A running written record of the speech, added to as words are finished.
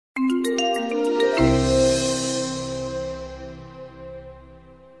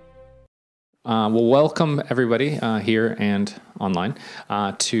Well, welcome everybody here and online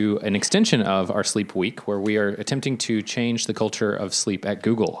to an extension of our Sleep Week, where we are attempting to change the culture of sleep at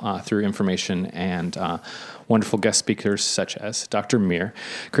Google through information and wonderful guest speakers such as Dr. Meir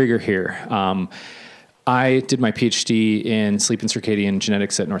Kryger here. I did my PhD in sleep and circadian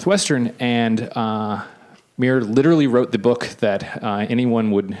genetics at Northwestern, and Meir literally wrote the book that anyone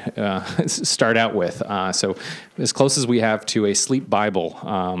would start out with. So as close as we have to a sleep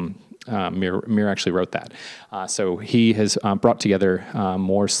Bible, Meir actually wrote that. So he has brought together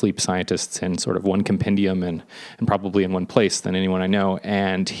more sleep scientists in sort of one compendium and probably in one place than anyone I know.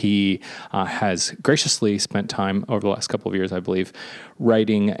 And he has graciously spent time over the last couple of years, I believe,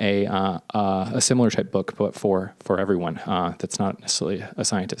 writing a similar type book, but for everyone that's not necessarily a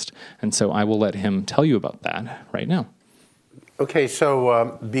scientist. And so I will let him tell you about that right now. Okay,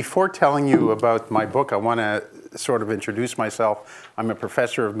 so before telling you about my book, I want to sort of introduce myself. I'm a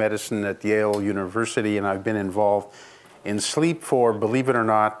professor of medicine at Yale University, and I've been involved in sleep for, believe it or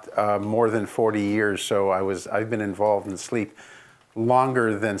not, more than 40 years. So I've been involved in sleep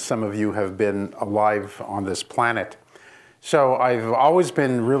longer than some of you have been alive on this planet. So I've always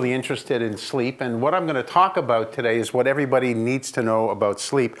been really interested in sleep, and what I'm going to talk about today is what everybody needs to know about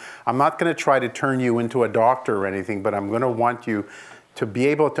sleep. I'm not going to try to turn you into a doctor or anything, but I'm going to want you to be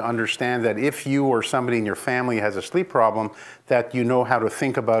able to understand that if you or somebody in your family has a sleep problem, that you know how to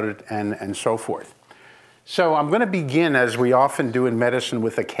think about it and so forth. So I'm going to begin, as we often do in medicine,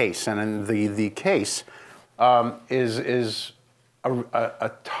 with a case. And the case is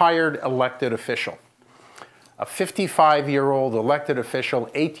a tired elected official. A 55-year-old elected official,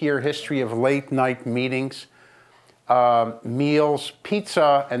 8-year history of late-night meetings, meals,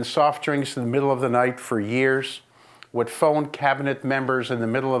 pizza, and soft drinks in the middle of the night for years, would phone cabinet members in the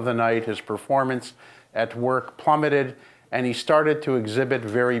middle of the night. His performance at work plummeted, and he started to exhibit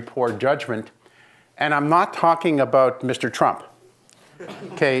very poor judgment. And I'm not talking about Mr. Trump.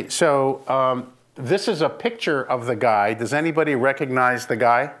 Okay, so this is a picture of the guy. Does anybody recognize the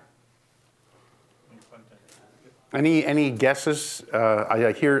guy? Any guesses?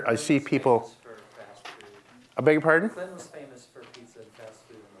 I see people. I beg your pardon? Clinton was famous for pizza and fast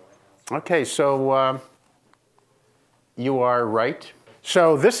food in the White House. Okay, so you are right.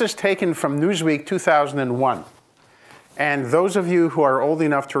 So this is taken from Newsweek 2001. And those of you who are old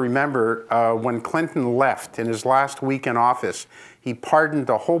enough to remember when Clinton left in his last week in office, he pardoned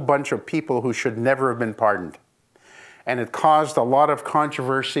a whole bunch of people who should never have been pardoned. And it caused a lot of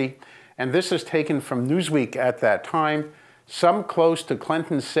controversy. And this is taken from Newsweek at that time. Some close to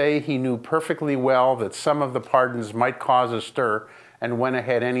Clinton say he knew perfectly well that some of the pardons might cause a stir and went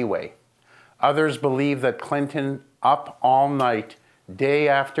ahead anyway. Others believe that Clinton, up all night, day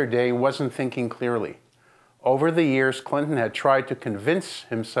after day, wasn't thinking clearly. Over the years, Clinton had tried to convince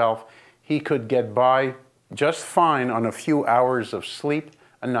himself he could get by just fine on a few hours of sleep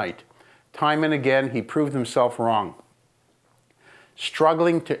a night. Time and again, he proved himself wrong.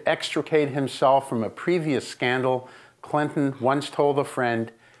 Struggling to extricate himself from a previous scandal, Clinton once told a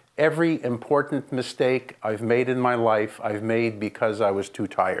friend, "Every important mistake I've made in my life, I've made because I was too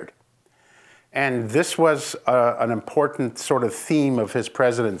tired." And this was an important sort of theme of his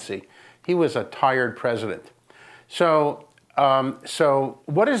presidency. He was a tired president. So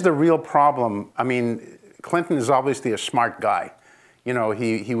what is the real problem? I mean, Clinton is obviously a smart guy. You know,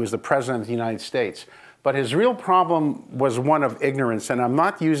 he was the president of the United States. But his real problem was one of ignorance, and I'm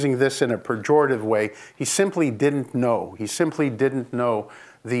not using this in a pejorative way. He simply didn't know. He simply didn't know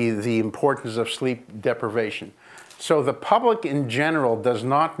the importance of sleep deprivation. So the public in general does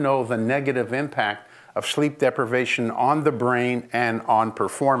not know the negative impact of sleep deprivation on the brain and on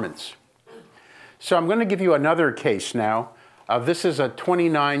performance. So I'm going to give you another case now. This is a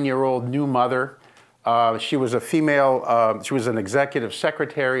 29-year-old new mother. She was a female, she was an executive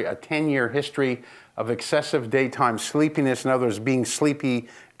secretary, a 10-year history of excessive daytime sleepiness, in other words, being sleepy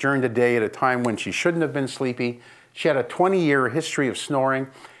during the day at a time when she shouldn't have been sleepy. She had a 20-year history of snoring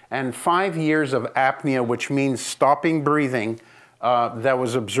and 5 years of apnea, which means stopping breathing, that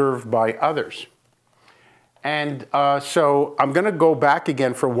was observed by others. And so I'm going to go back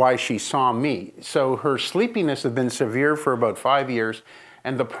again for why she saw me. So her sleepiness had been severe for about 5 years.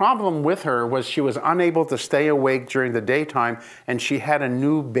 And the problem with her was she was unable to stay awake during the daytime, and she had a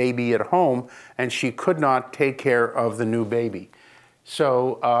new baby at home, and she could not take care of the new baby.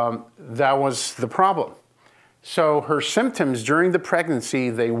 So that was the problem. So her symptoms during the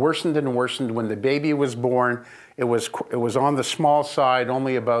pregnancy, they worsened and worsened. When the baby was born, it was on the small side,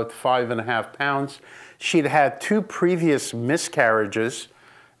 only about 5.5 pounds. She'd had 2 previous miscarriages,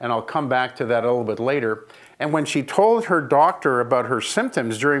 and I'll come back to that a little bit later. And when she told her doctor about her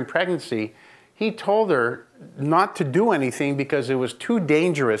symptoms during pregnancy, he told her not to do anything because it was too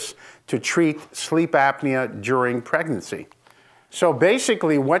dangerous to treat sleep apnea during pregnancy. So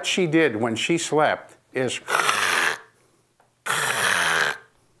basically what she did when she slept is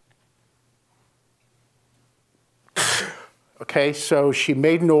okay, so she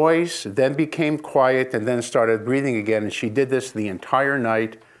made noise, then became quiet, and then started breathing again. And she did this the entire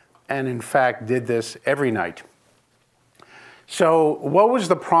night, and in fact did this every night. So what was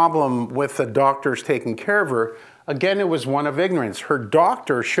the problem with the doctors taking care of her? Again, it was one of ignorance. Her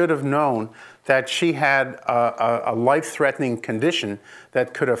doctor should have known that she had a life-threatening condition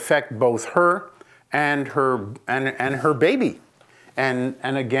that could affect both her and her baby. And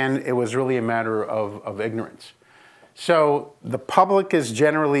again, it was really a matter of ignorance. So the public is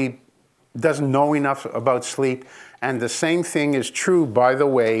generally doesn't know enough about sleep, and the same thing is true, by the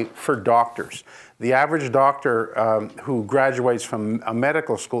way, for doctors. The average doctor who graduates from a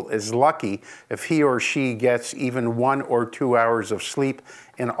medical school is lucky if he or she gets even 1 or 2 hours of sleep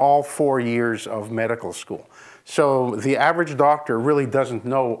in all 4 years of medical school. So the average doctor really doesn't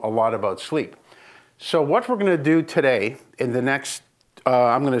know a lot about sleep. So what we're going to do today in the next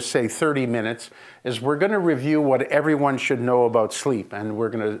I'm going to say 30 minutes, is we're going to review what everyone should know about sleep. And we're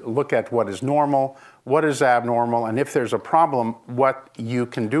going to look at what is normal, what is abnormal, and if there's a problem, what you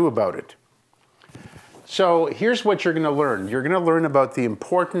can do about it. So here's what you're going to learn. You're going to learn about the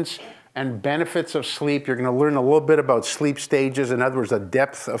importance and benefits of sleep. You're going to learn a little bit about sleep stages, in other words, the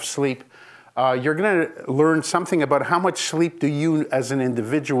depth of sleep. You're going to learn something about how much sleep do you as an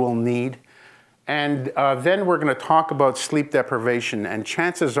individual need. And then we're going to talk about sleep deprivation, and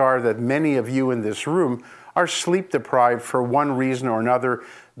chances are that many of you in this room are sleep deprived for one reason or another,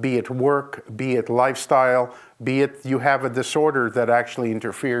 be it work, be it lifestyle, be it you have a disorder that actually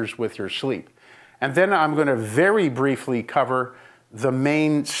interferes with your sleep. And then I'm going to very briefly cover the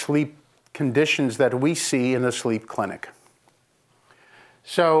main sleep conditions that we see in a sleep clinic.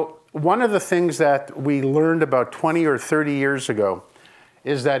 So one of the things that we learned about 20 or 30 years ago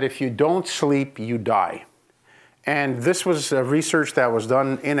is that if you don't sleep, you die. And this was research that was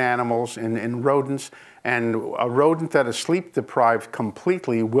done in animals, in rodents, and a rodent that is sleep deprived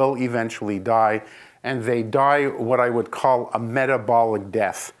completely will eventually die, and they die what I would call a metabolic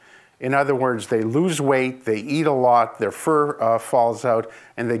death. In other words, they lose weight, they eat a lot, their fur falls out,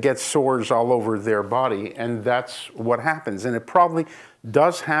 and they get sores all over their body, and that's what happens. And it probably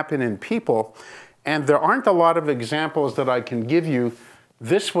does happen in people, and there aren't a lot of examples that I can give you.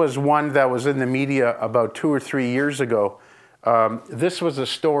 This was one that was in the media about 2 or 3 years ago. This was a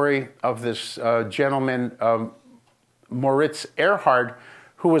story of this gentleman, Moritz Erhard,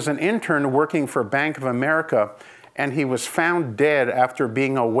 who was an intern working for Bank of America, and he was found dead after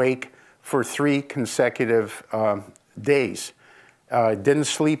being awake for 3 consecutive days. Didn't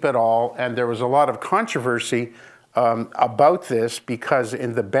sleep at all, and there was a lot of controversy about this because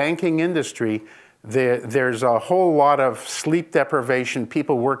in the banking industry, there's a whole lot of sleep deprivation,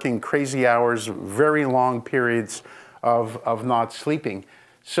 people working crazy hours, very long periods of not sleeping.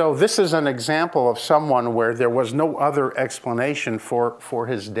 So this is an example of someone where there was no other explanation for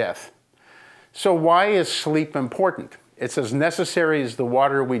his death. So why is sleep important? It's as necessary as the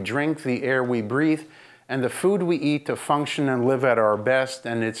water we drink, the air we breathe, and the food we eat to function and live at our best,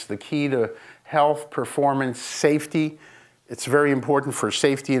 and it's the key to health, performance, safety. It's very important for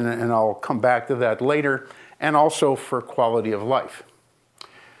safety, and I'll come back to that later, and also for quality of life.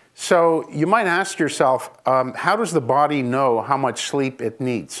 So you might ask yourself, how does the body know how much sleep it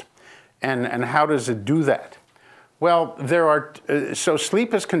needs? And how does it do that? Well, so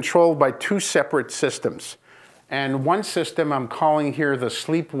sleep is controlled by 2 separate systems. And one system I'm calling here the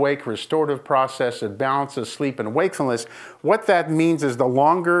sleep-wake restorative process. It balances sleep and wakefulness. What that means is the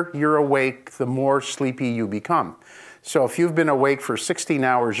longer you're awake, the more sleepy you become. So if you've been awake for 16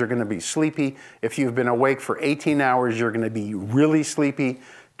 hours, you're going to be sleepy. If you've been awake for 18 hours, you're going to be really sleepy.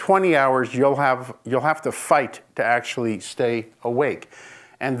 20 hours, you'll have to fight to actually stay awake.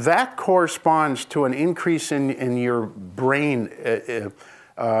 And that corresponds to an increase in your brain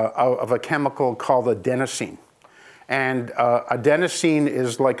of a chemical called adenosine. And adenosine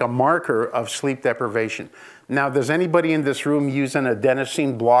is like a marker of sleep deprivation. Now, does anybody in this room use an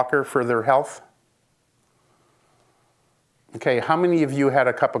adenosine blocker for their health? Okay, how many of you had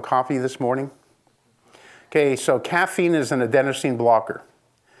a cup of coffee this morning? Okay, so caffeine is an adenosine blocker.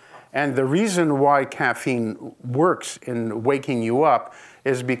 And the reason why caffeine works in waking you up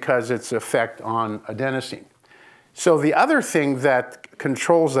is because its effect on adenosine. So the other thing that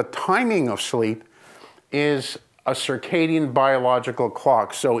controls the timing of sleep is a circadian biological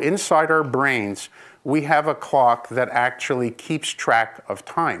clock. So inside our brains, we have a clock that actually keeps track of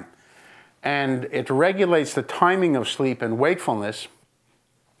time. and it regulates the timing of sleep and wakefulness.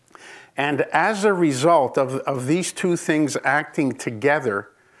 And as a result of these two things acting together,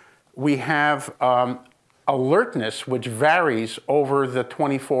 we have alertness, which varies over the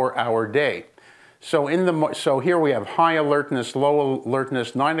 24-hour day. So here we have high alertness, low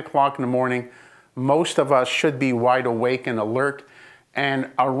alertness, 9 o'clock in the morning. Most of us should be wide awake and alert.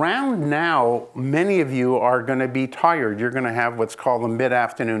 And around now, many of you are going to be tired. You're going to have what's called a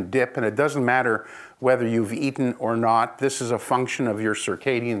mid-afternoon dip, and it doesn't matter whether you've eaten or not. This is a function of your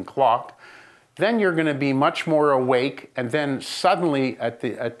circadian clock. Then you're going to be much more awake, and then suddenly at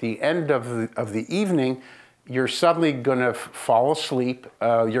the end of the evening, you're suddenly going to fall asleep.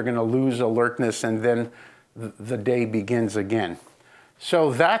 You're going to lose alertness, and then the day begins again.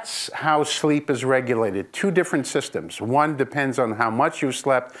 So that's how sleep is regulated. Two different systems. One depends on how much you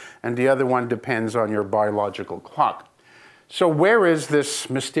slept, and the other one depends on your biological clock. So where is this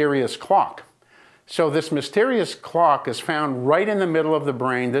mysterious clock? So this mysterious clock is found right in the middle of the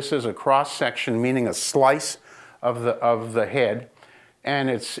brain. This is a cross-section, meaning a slice of the head.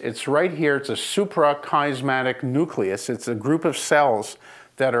 And it's right here. It's a suprachiasmatic nucleus. It's a group of cells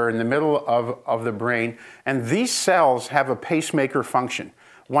that are in the middle of the brain. And these cells have a pacemaker function.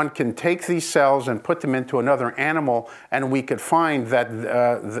 One can take these cells and put them into another animal, and we could find that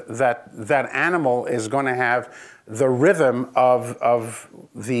that animal is going to have the rhythm of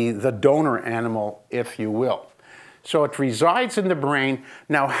the donor animal, if you will. So it resides in the brain.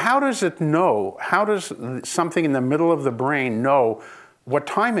 Now, how does it know? How does something in the middle of the brain know what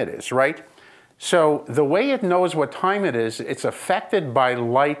time it is, right? So the way it knows what time it is, it's affected by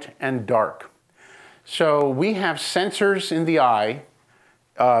light and dark. So we have sensors in the eye,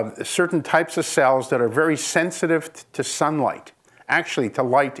 certain types of cells that are very sensitive to sunlight, actually to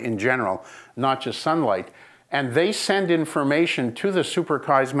light in general, not just sunlight. And they send information to the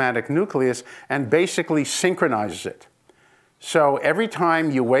suprachiasmatic nucleus and basically synchronizes it. So every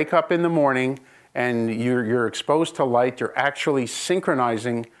time you wake up in the morning and you're exposed to light, you're actually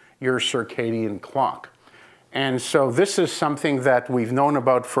synchronizing your circadian clock. And so this is something that we've known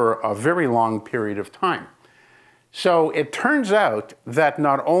about for a very long period of time. So it turns out that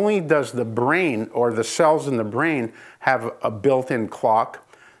not only does the brain or the cells in the brain have a built-in clock,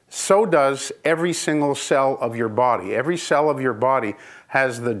 so does every single cell of your body. Every cell of your body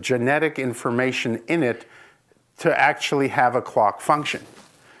has the genetic information in it to actually have a clock function.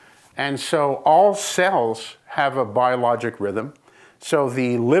 And so all cells have a biologic rhythm. So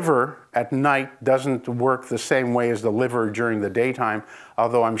the liver at night doesn't work the same way as the liver during the daytime,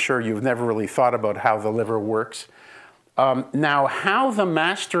 although I'm sure you've never really thought about how the liver works. Now, how the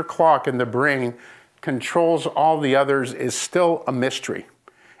master clock in the brain controls all the others is still a mystery.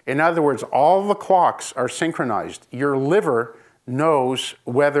 In other words, all the clocks are synchronized. Your liver knows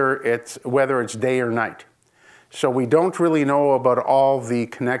whether it's day or night. So we don't really know about all the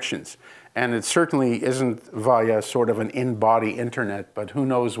connections. And it certainly isn't via sort of an in-body internet, but who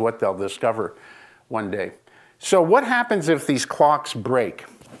knows what they'll discover one day. So what happens if these clocks break?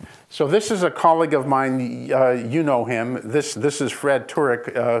 So this is a colleague of mine, you know him. This is Fred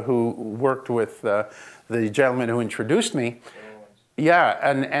Turek, who worked with the gentleman who introduced me. Yeah,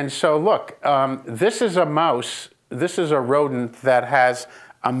 and so look, this is a mouse, this is a rodent that has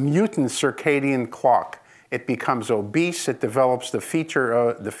a mutant circadian clock. It becomes obese, it develops the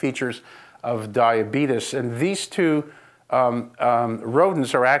features of diabetes, and these two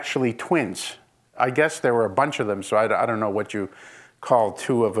rodents are actually twins. I guess there were a bunch of them, so I don't know what you call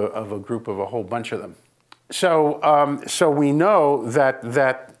two of a group of a whole bunch of them. So we know that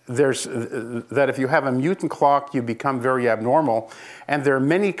if you have a mutant clock, you become very abnormal, and there are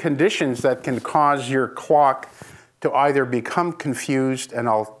many conditions that can cause your clock to either become confused, and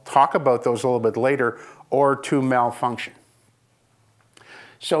I'll talk about those a little bit later, or to malfunction.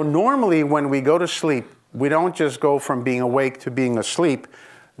 So normally when we go to sleep, we don't just go from being awake to being asleep.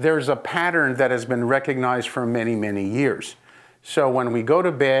 There's a pattern that has been recognized for many, many years. So when we go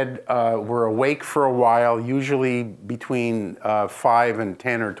to bed, we're awake for a while, usually between 5 and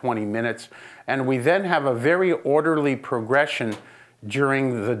 10 or 20 minutes, and we then have a very orderly progression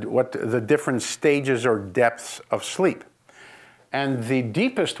during the different stages or depths of sleep. And the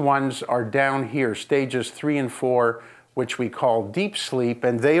deepest ones are down here, stages 3 and 4, which we call deep sleep,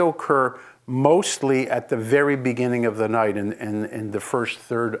 and they occur mostly at the very beginning of the night, in the first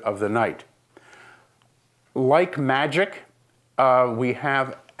third of the night. Like magic, we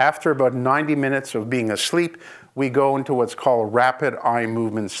have, after about 90 minutes of being asleep, we go into what's called rapid eye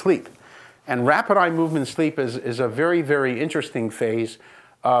movement sleep. And rapid eye movement sleep is a very, very interesting phase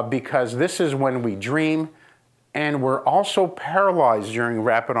because this is when we dream. And we're also paralyzed during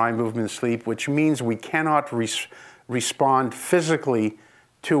rapid eye movement sleep, which means we cannot respond physically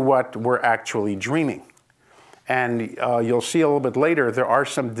to what we're actually dreaming. And you'll see a little bit later, there are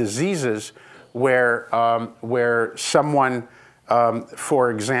some diseases where someone,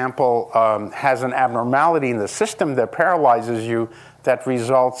 for example, has an abnormality in the system that paralyzes you, that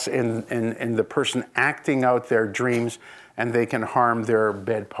results in the person acting out their dreams, and they can harm their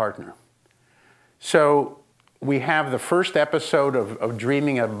bed partner. So we have the first episode of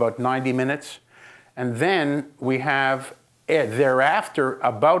dreaming at about 90 minutes, and then we have thereafter,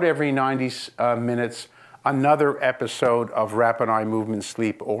 about every 90 minutes, another episode of rapid eye movement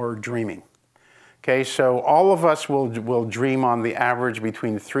sleep or dreaming. Okay, so all of us will dream on the average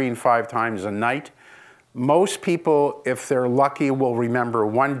between 3 and 5 times a night. Most people, if they're lucky, will remember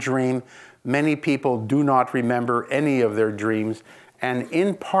one dream. Many people do not remember any of their dreams. And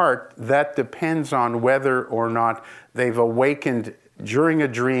in part, that depends on whether or not they've awakened during a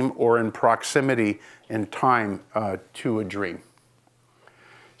dream or in proximity in time to a dream.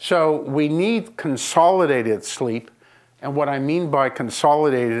 So we need consolidated sleep. And what I mean by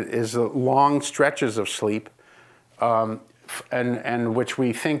consolidated is the long stretches of sleep, and which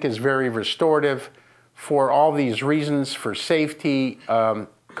we think is very restorative for all these reasons: for safety,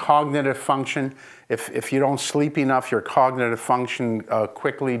 cognitive function. If you don't sleep enough, your cognitive function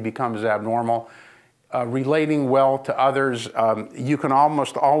quickly becomes abnormal. Relating well to others, you can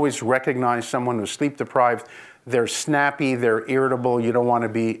almost always recognize someone who's sleep deprived. They're snappy, they're irritable, you don't want to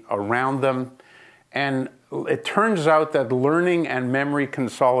be around them. And it turns out that learning and memory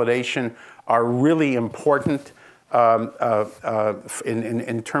consolidation are really important in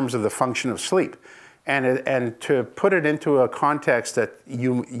terms of the function of sleep. And to put it into a context that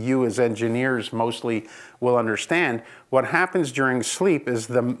you as engineers mostly will understand, what happens during sleep is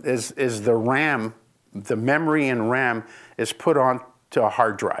the RAM, the memory in RAM is put onto a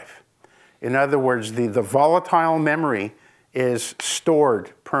hard drive. In other words, the volatile memory is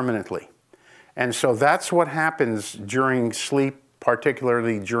stored permanently. And so that's what happens during sleep,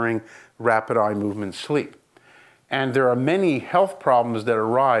 particularly during rapid eye movement sleep. And there are many health problems that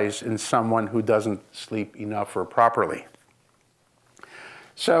arise in someone who doesn't sleep enough or properly.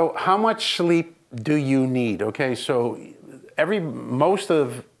 So how much sleep do you need? Okay, so most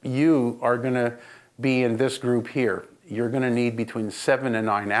of you are going to be in this group here. You're going to need between 7 and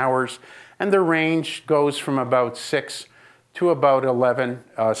 9 hours, and the range goes from about 6 to about 11.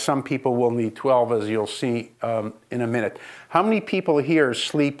 Some people will need 12, as you'll see in a minute. How many people here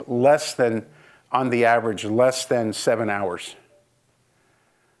sleep less than, on the average, less than 7 hours?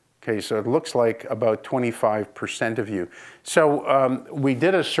 Okay, so it looks like about 25% of you. So we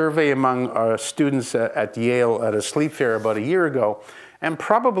did a survey among students at Yale at a sleep fair about a year ago, and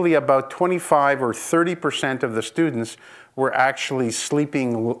probably about 25 or 30% of the students were actually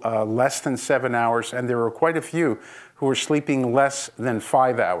sleeping less than 7 hours, and there were quite a few who were sleeping less than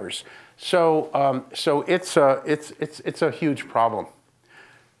 5 hours. So, it's a huge problem.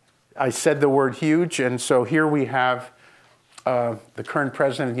 I said the word huge, and so here we have the current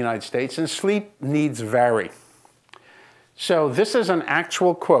president of the United States, and sleep needs vary. So this is an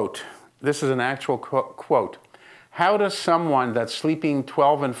actual quote. This is an actual quote. How does someone that's sleeping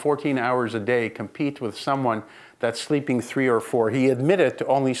 12 and 14 hours a day compete with someone that's sleeping 3 or 4? He admitted to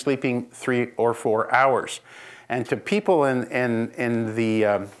only sleeping 3 or 4 hours. And to people in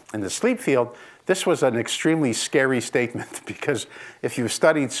the sleep field, this was an extremely scary statement, because if you've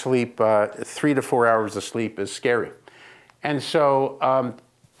studied sleep, 3 to 4 hours of sleep is scary. And so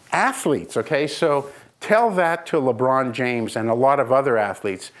athletes, okay, so tell that to LeBron James and a lot of other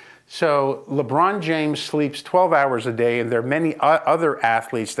athletes. So LeBron James sleeps 12 hours a day, and there are many other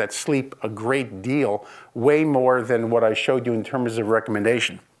athletes that sleep a great deal, way more than what I showed you in terms of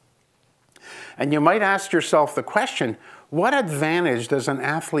recommendation. And you might ask yourself the question, what advantage does an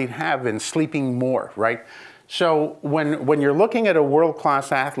athlete have in sleeping more, right? So when you're looking at a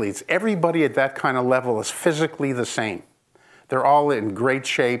world-class athletes, everybody at that kind of level is physically the same. They're all in great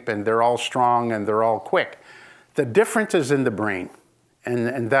shape, and they're all strong, and they're all quick. The difference is in the brain,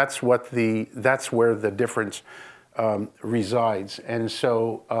 and that's where the difference resides. And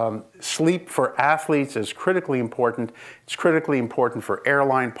so sleep for athletes is critically important. It's critically important for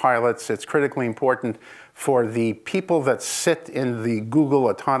airline pilots. It's critically important for the people that sit in the Google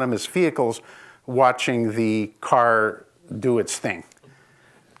autonomous vehicles watching the car do its thing.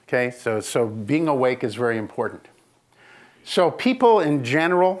 Okay, so being awake is very important. So people in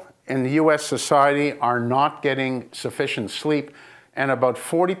general in the US society are not getting sufficient sleep, and about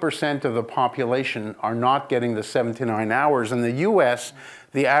 40% of the population are not getting the 7 to 9 hours. In the US,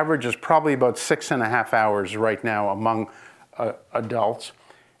 The average is probably about 6.5 hours right now among adults.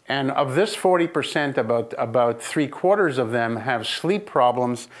 And of this 40%, about 3/4 of them have sleep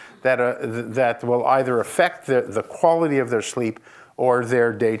problems that will either affect the quality of their sleep or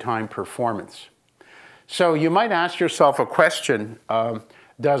their daytime performance. So you might ask yourself a question,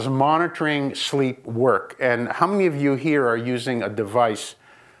 does monitoring sleep work? And how many of you here are using a device?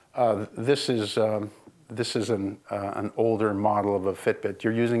 This is an older model of a Fitbit.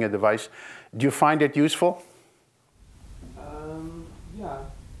 You're using a device. Do you find it useful? Yeah.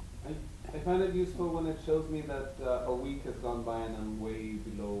 I find it useful when it shows me that a week has gone by and I'm way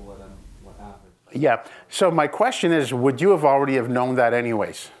below what average. Yeah. So my question is, would you have already have known that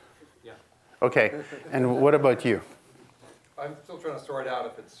anyways? Yeah. Okay. And what about you? I'm still trying to sort out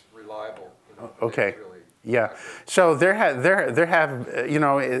if it's reliable. Okay. Yeah. So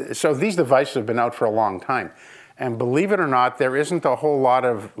so these devices have been out for a long time. And believe it or not, there isn't a whole lot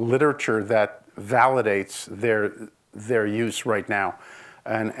of literature that validates their use right now.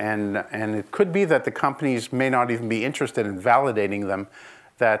 And it could be that the companies may not even be interested in validating them,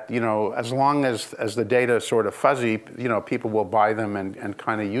 that, as long as the data is sort of fuzzy, people will buy them and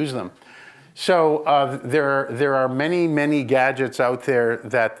kind of use them. So there are many, many gadgets out there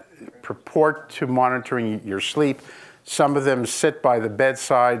that purport to monitoring your sleep. Some of them sit by the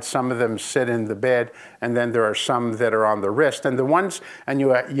bedside, some of them sit in the bed, and then there are some that are on the wrist. And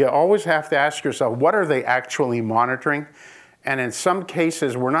you always have to ask yourself, what are they actually monitoring? And in some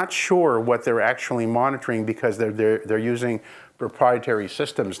cases, we're not sure what they're actually monitoring because they're using proprietary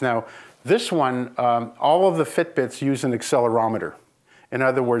systems. Now, this one, all of the Fitbits use an accelerometer. In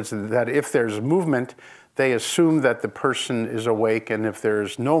other words, that if there's movement, they assume that the person is awake, and if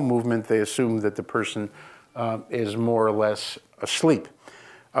there's no movement, they assume that the person is more or less asleep.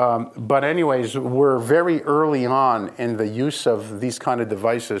 But anyways, we're very early on in the use of these kind of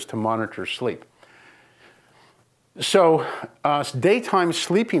devices to monitor sleep. So daytime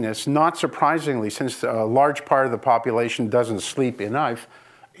sleepiness, not surprisingly, since a large part of the population doesn't sleep enough,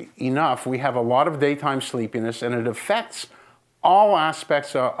 we have a lot of daytime sleepiness, and it affects all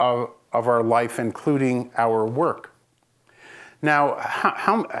aspects of our life, including our work. Now,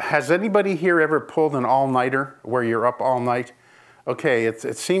 has anybody here ever pulled an all-nighter where you're up all night? Okay,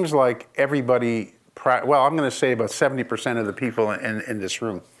 it seems like everybody, well, I'm going to say about 70% of the people in this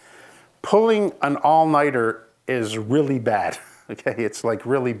room. Pulling an all-nighter is really bad, okay? It's like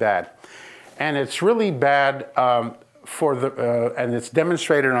really bad. And it's really bad and it's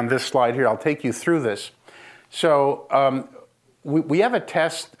demonstrated on this slide here. I'll take you through this. So we have a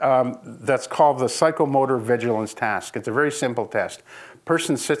test that's called the psychomotor vigilance task. It's a very simple test.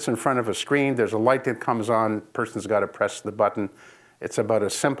 Person sits in front of a screen, there's a light that comes on, person's got to press the button. It's about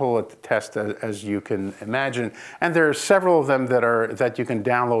as simple a test as you can imagine. And there are several of them that you can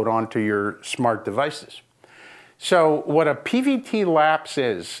download onto your smart devices. So what a PVT lapse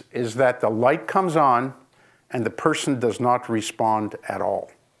is that the light comes on and the person does not respond at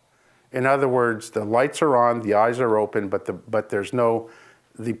all. In other words, the lights are on, the eyes are open, but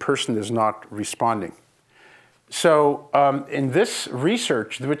the person is not responding. So in this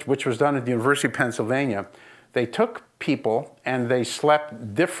research, which was done at the University of Pennsylvania, they took people and they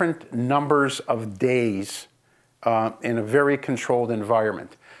slept different numbers of days in a very controlled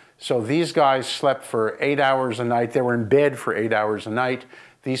environment. So these guys slept for 8 hours a night. They were in bed for 8 hours a night.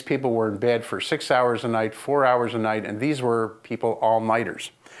 These people were in bed for 6 hours a night, 4 hours a night, and these were people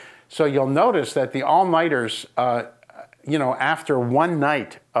all-nighters. So you'll notice that the all-nighters, after one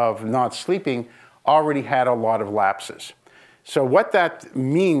night of not sleeping, already had a lot of lapses. So what that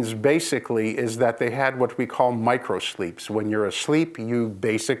means basically is that they had what we call microsleeps. When you're asleep, you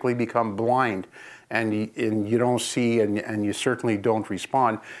basically become blind and you don't see and you certainly don't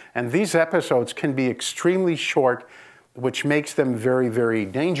respond. And these episodes can be extremely short, which makes them very, very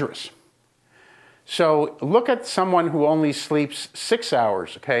dangerous. So look at someone who only sleeps 6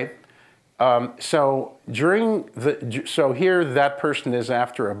 hours, okay? So here that person is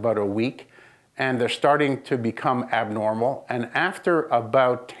after about a week, and they're starting to become abnormal. And after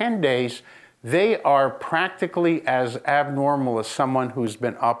about 10 days, they are practically as abnormal as someone who's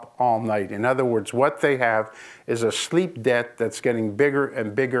been up all night. In other words, what they have is a sleep debt that's getting bigger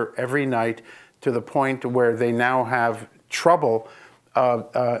and bigger every night to the point where they now have trouble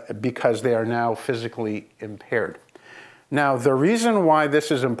because they are now physically impaired. Now, the reason why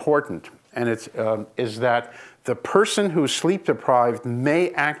this is important is that the person who's sleep deprived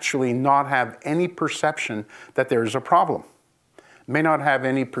may actually not have any perception that there's a problem. May not have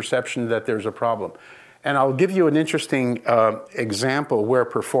any perception that there's a problem. And I'll give you an interesting example where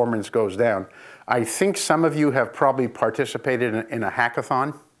performance goes down. I think some of you have probably participated in a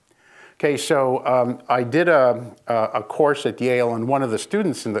hackathon. Okay, so I did a course at Yale, and one of the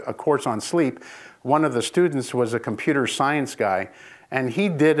students in a course on sleep, one of the students was a computer science guy, and he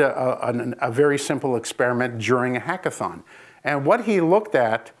did a very simple experiment during a hackathon. And what he looked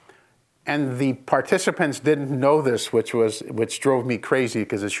at, and the participants didn't know this, which drove me crazy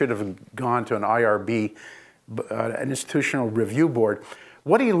because it should have gone to an IRB, an institutional review board.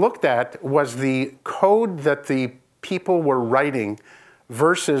 What he looked at was the code that the people were writing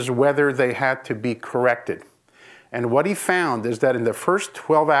versus whether they had to be corrected. And what he found is that in the first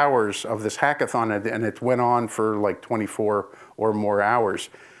 12 hours of this hackathon, and it went on for like 24 or more hours,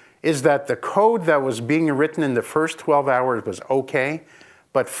 is that the code that was being written in the first 12 hours was okay,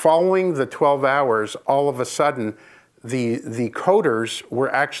 but following the 12 hours, all of a sudden, the coders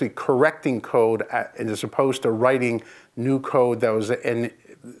were actually correcting code as opposed to writing new code that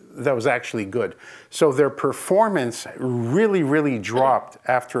was actually good. So their performance really, really dropped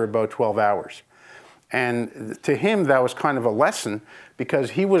after about 12 hours. And to him, that was kind of a lesson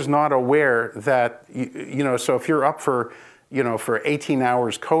because he was not aware that, so if you're up for 18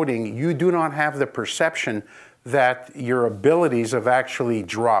 hours coding, you do not have the perception that your abilities have actually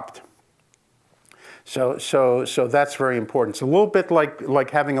dropped. So that's very important. It's a little bit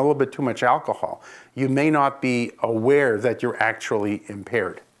like having a little bit too much alcohol. You may not be aware that you're actually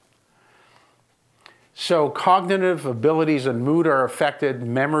impaired. So cognitive abilities and mood are affected.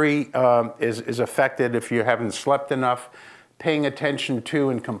 Memory is affected if you haven't slept enough. Paying attention to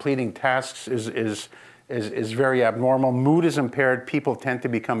and completing tasks is very abnormal. Mood is impaired. People tend to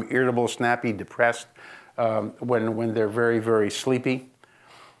become irritable, snappy, depressed when they're very, very sleepy.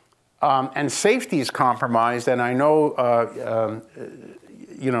 And safety is compromised. And I know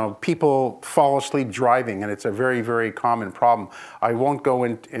people fall asleep driving, and it's a very, very common problem. I won't go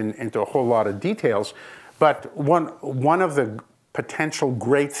into a whole lot of details, but one of the potential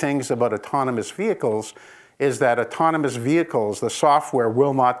great things about autonomous vehicles is that autonomous vehicles, the software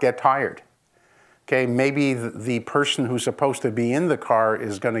will not get tired. Okay, maybe the person who's supposed to be in the car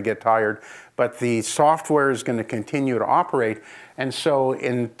is going to get tired, but the software is going to continue to operate. And so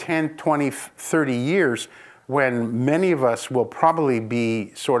in 10, 20, 30 years, when many of us will probably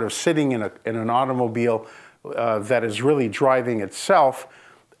be sort of sitting in an automobile that is really driving itself,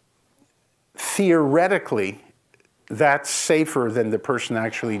 theoretically, that's safer than the person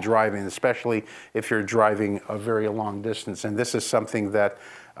actually driving, especially if you're driving a very long distance. And this is something that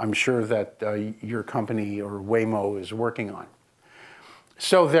I'm sure that your company or Waymo is working on.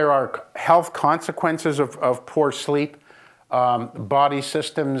 So there are health consequences of poor sleep. Body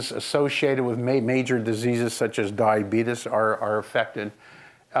systems associated with major diseases such as diabetes are affected.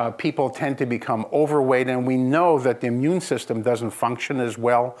 People tend to become overweight, and we know that the immune system doesn't function as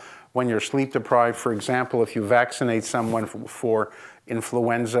well when you're sleep deprived. For example, if you vaccinate someone for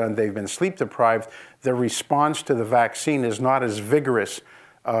influenza and they've been sleep deprived, the response to the vaccine is not as vigorous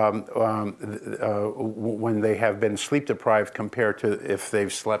when they have been sleep deprived compared to if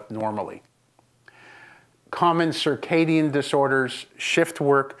they've slept normally. Common circadian disorders, shift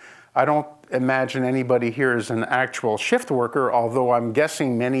work. I don't imagine anybody here is an actual shift worker, although I'm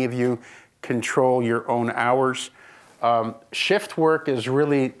guessing many of you control your own hours. Shift work is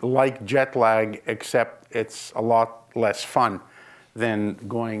really like jet lag, except it's a lot less fun than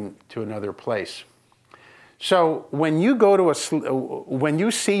going to another place. So when you go to when you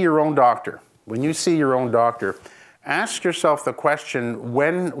see your own doctor, ask yourself the question,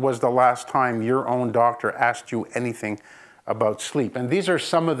 when was the last time your own doctor asked you anything about sleep? And these are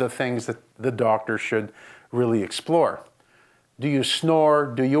some of the things that the doctor should really explore. Do you snore?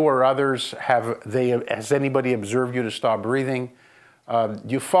 Do you or others has anybody observed you to stop breathing? Do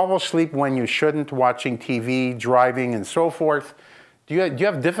you fall asleep when you shouldn't, watching TV, driving, and so forth? Do you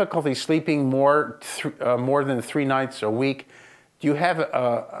have difficulty sleeping more than 3 nights a week? Do you have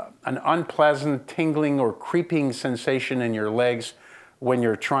an unpleasant tingling or creeping sensation in your legs when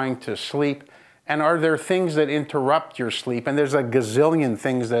you're trying to sleep? And are there things that interrupt your sleep? And there's a gazillion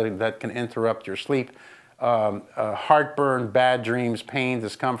things that can interrupt your sleep. Heartburn, bad dreams, pain,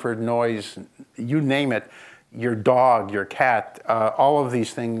 discomfort, noise, you name it. Your dog, your cat, all of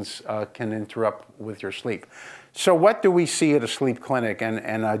these things can interrupt with your sleep. So what do we see at a sleep clinic?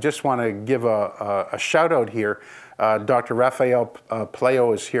 And I just want to give a shout out here. Dr. Raphael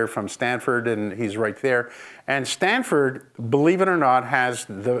Pleo is here from Stanford, and he's right there. And Stanford, believe it or not, has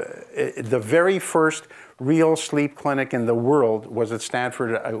the very first real sleep clinic in the world was at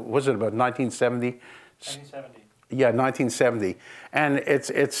Stanford. Was it about 1970? 1970. Yeah, 1970. And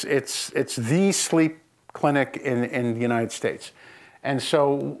it's the sleep clinic in the United States. And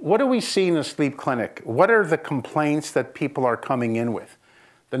so what do we see in the sleep clinic? What are the complaints that people are coming in with?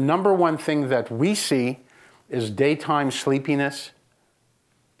 The number one thing that we see is daytime sleepiness.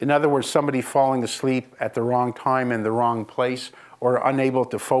 In other words, somebody falling asleep at the wrong time in the wrong place or unable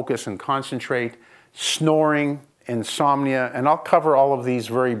to focus and concentrate, snoring, insomnia, and I'll cover all of these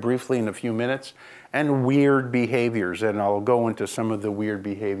very briefly in a few minutes, and weird behaviors, and I'll go into some of the weird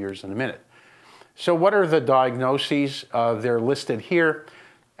behaviors in a minute. So what are the diagnoses? They're listed here,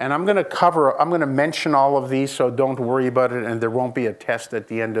 and I'm going to mention all of these, so don't worry about it, and there won't be a test at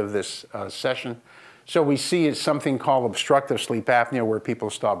the end of this session. So we see something called obstructive sleep apnea, where people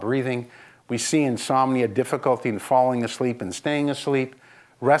stop breathing. We see insomnia, difficulty in falling asleep and staying asleep.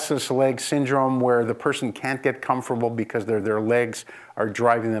 Restless leg syndrome, where the person can't get comfortable because their legs are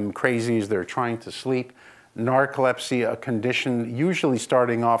driving them crazy as they're trying to sleep. Narcolepsy, a condition usually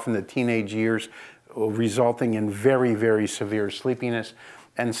starting off in the teenage years, resulting in very, very severe sleepiness.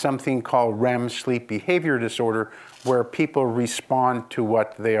 And something called REM, sleep behavior disorder, where people respond to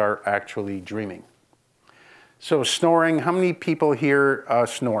what they are actually dreaming. So snoring, how many people here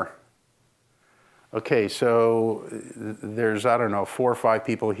snore? Okay, so there's, I don't know, 4 or 5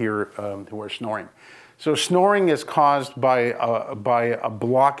 people here who are snoring. So snoring is caused by a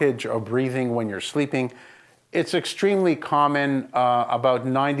blockage of breathing when you're sleeping. It's extremely common. About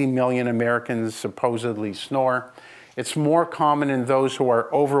 90 million Americans supposedly snore. It's more common in those who are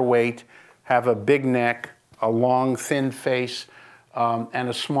overweight, have a big neck, a long, thin face, and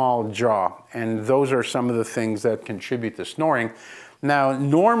a small jaw. And those are some of the things that contribute to snoring. Now,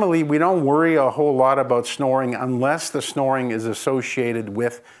 normally we don't worry a whole lot about snoring unless the snoring is associated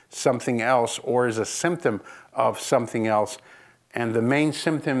with something else or is a symptom of something else. And the main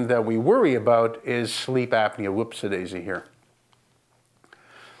symptom that we worry about is sleep apnea. Whoops-a-daisy here.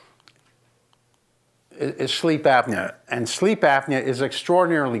 Is sleep apnea. And sleep apnea is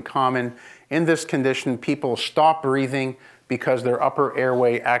extraordinarily common. In this condition, people stop breathing because their upper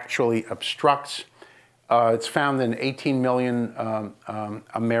airway actually obstructs. It's found in 18 million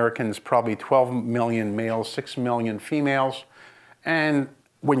Americans, probably 12 million males, 6 million females. And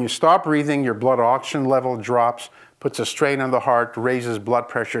when you stop breathing, your blood oxygen level drops, puts a strain on the heart, raises blood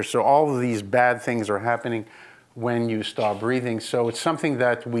pressure. So all of these bad things are happening when you stop breathing. So it's something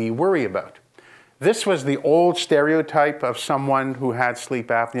that we worry about. This was the old stereotype of someone who had sleep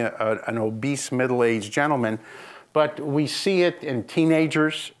apnea, an obese middle-aged gentleman. But we see it in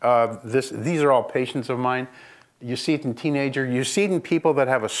teenagers. These are all patients of mine. You see it in teenagers. You see it in people that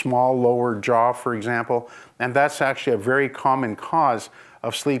have a small lower jaw, for example. And that's actually a very common cause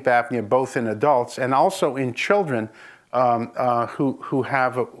of sleep apnea, both in adults and also in children who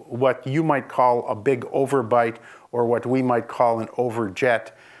have what you might call a big overbite or what we might call an overjet.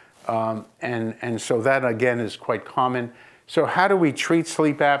 And so that, again, is quite common. So how do we treat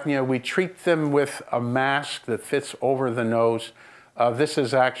sleep apnea? We treat them with a mask that fits over the nose. This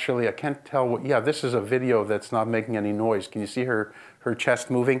is actually, I can't tell what, yeah, this is a video that's not making any noise. Can you see her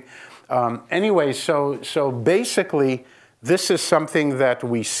chest moving? Anyway, so basically, this is something that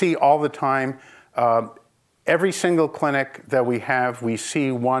we see all the time. Every single clinic that we have, we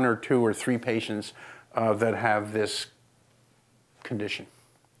see 1 or 2 or 3 patients that have this condition.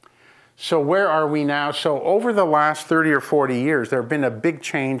 So where are we now? So over the last 30 or 40 years, there have been a big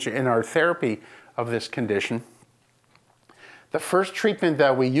change in our therapy of this condition. The first treatment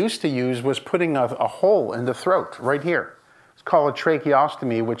that we used to use was putting a hole in the throat right here. It's called a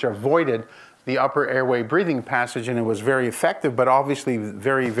tracheostomy, which avoided the upper airway breathing passage, and it was very effective, but obviously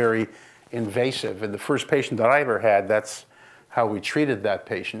very, very invasive. And the first patient that I ever had, that's how we treated that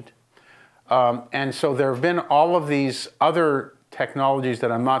patient. And so there have been all of these other technologies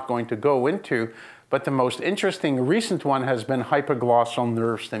that I'm not going to go into, but the most interesting recent one has been hypoglossal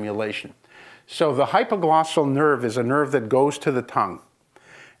nerve stimulation. So the hypoglossal nerve is a nerve that goes to the tongue.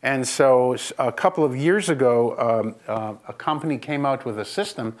 And so a couple of years ago, a company came out with a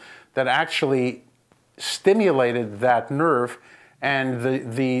system that actually stimulated that nerve, and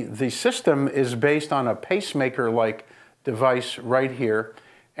the system is based on a pacemaker-like device right here,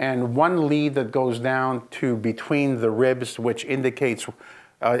 and one lead that goes down to between the ribs, which indicates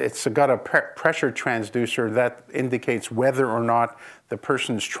it's got a pressure transducer that indicates whether or not the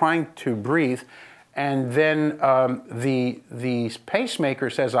person's trying to breathe. And then the pacemaker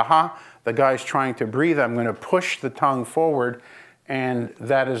says, aha, the guy's trying to breathe. I'm going to push the tongue forward. And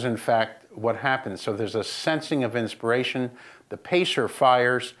that is, in fact, what happens. So there's a sensing of inspiration. The pacer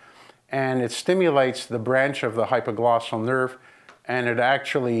fires, and it stimulates the branch of the hypoglossal nerve, and it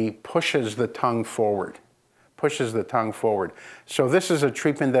actually pushes the tongue forward. Pushes the tongue forward. So this is a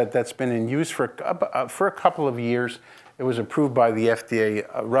treatment that's been in use for a couple of years. It was approved by the FDA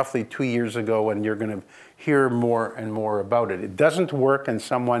roughly 2 years ago, and you're going to hear more and more about it. It doesn't work in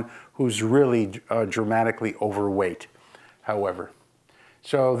someone who's really dramatically overweight, however.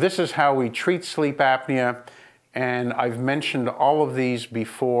 So this is how we treat sleep apnea, and I've mentioned all of these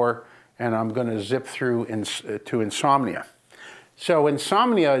before, and I'm going to zip through to insomnia. So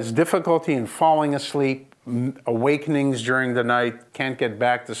insomnia is difficulty in falling asleep, awakenings during the night, can't get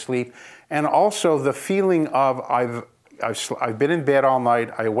back to sleep, and also the feeling of I've been in bed all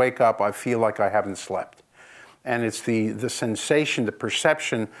night, I wake up, I feel like I haven't slept. And it's the sensation, the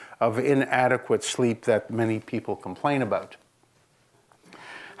perception of inadequate sleep that many people complain about.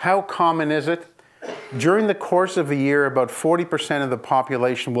 How common is it? During the course of a year, about 40% of the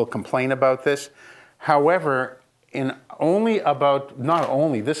population will complain about this. However, in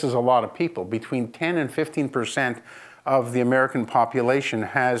this is a lot of people, between 10 and 15% of the American population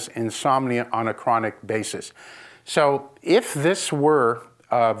has insomnia on a chronic basis. So if this were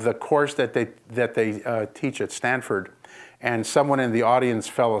the course that they teach at Stanford, and someone in the audience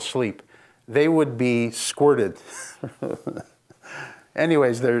fell asleep, they would be squirted.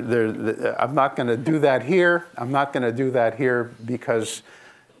 Anyways, I'm not going to do that here. I'm not going to do that here because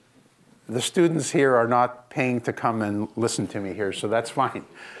the students here are not paying to come and listen to me here, so that's fine.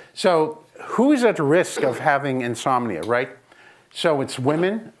 So who is at risk of having insomnia, right? So it's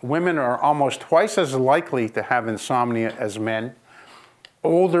women. Women are almost twice as likely to have insomnia as men.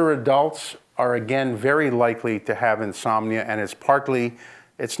 Older adults are again very likely to have insomnia, and it's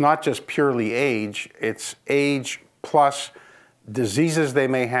not just purely age, it's age plus diseases they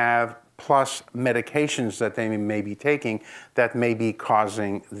may have, plus medications that they may be taking that may be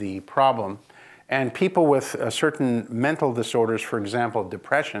causing the problem. And people with certain mental disorders, for example,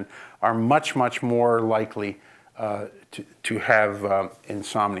 depression, are much, much more likely to have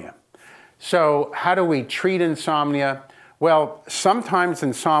insomnia. So how do we treat insomnia? Well, sometimes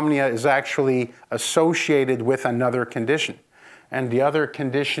insomnia is actually associated with another condition. And the other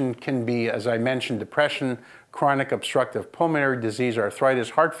condition can be, as I mentioned, depression, chronic obstructive pulmonary disease,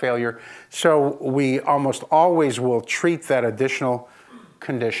 arthritis, heart failure. So we almost always will treat that additional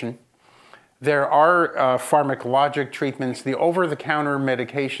condition. There are pharmacologic treatments. The over-the-counter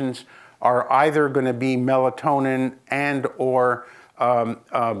medications are either going to be melatonin and or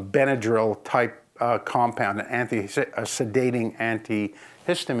Benadryl type compound, a sedating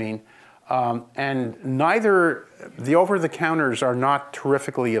antihistamine. And neither, the over-the-counters are not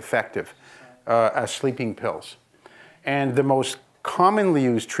terrifically effective as sleeping pills. And the most commonly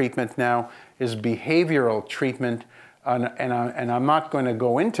used treatment now is behavioral treatment. And I'm not going to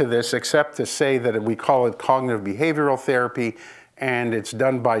go into this except to say that we call it cognitive behavioral therapy, and it's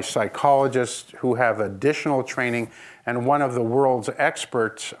done by psychologists who have additional training. And one of the world's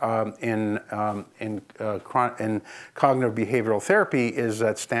experts in cognitive behavioral therapy is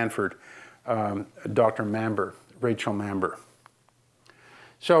at Stanford, Dr. Mamber, Rachel Mamber.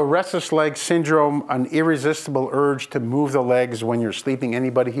 So restless leg syndrome, an irresistible urge to move the legs when you're sleeping.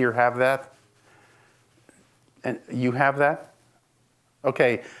 Anybody here have that? And you have that?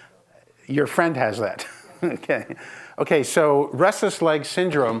 Okay, your friend has that. Okay, so restless leg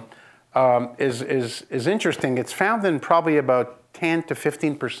syndrome is interesting. It's found in probably about 10 to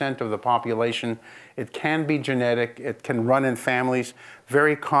 15% of the population. It can be genetic. It can run in families.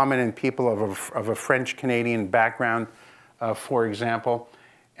 Very common in people of a French-Canadian background, for example.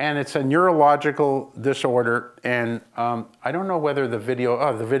 And it's a neurological disorder. And I don't know whether the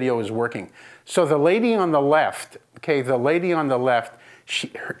video is working. So the lady on the left,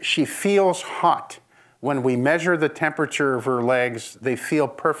 she feels hot. When we measure the temperature of her legs, they feel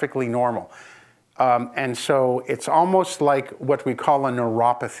perfectly normal. And so it's almost like what we call a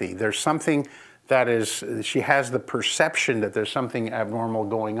neuropathy. There's something that is, she has the perception that there's something abnormal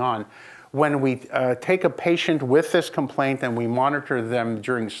going on. When we take a patient with this complaint and we monitor them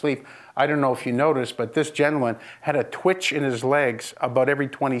during sleep, I don't know if you noticed, but this gentleman had a twitch in his legs about every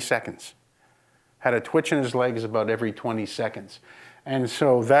 20 seconds. Had a twitch in his legs about every 20 seconds. And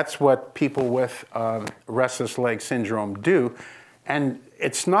so that's what people with restless leg syndrome do. And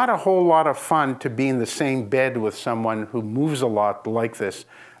it's not a whole lot of fun to be in the same bed with someone who moves a lot like this,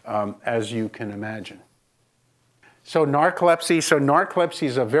 as you can imagine. So narcolepsy. So narcolepsy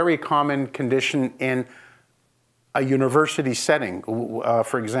is a very common condition in a university setting.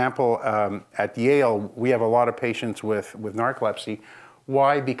 For example, at Yale, we have a lot of patients with narcolepsy.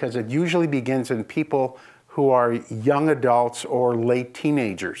 Why? Because it usually begins in people who are young adults or late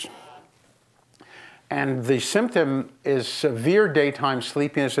teenagers. And the symptom is severe daytime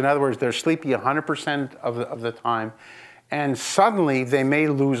sleepiness. In other words, they're sleepy 100% of the time. And suddenly, they may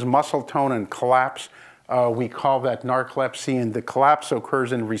lose muscle tone and collapse We call that narcolepsy, and the collapse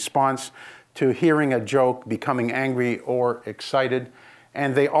occurs in response to hearing a joke, becoming angry or excited.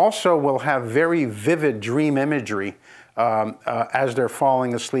 And they also will have very vivid dream imagery as they're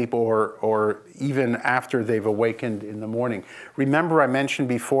falling asleep or even after they've awakened in the morning. Remember I mentioned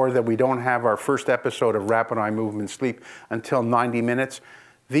before that we don't have our first episode of rapid eye movement sleep until 90 minutes.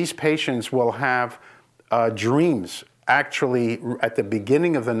 These patients will have dreams actually at the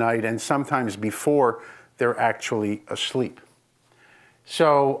beginning of the night and sometimes before they're actually asleep.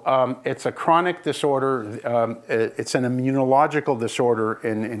 So it's a chronic disorder. It's an immunological disorder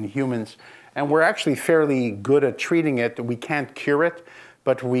in humans. And we're actually fairly good at treating it. We can't cure it,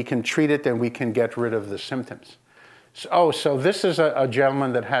 but we can treat it and we can get rid of the symptoms. So this is a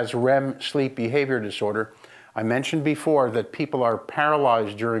gentleman that has REM sleep behavior disorder. I mentioned before that people are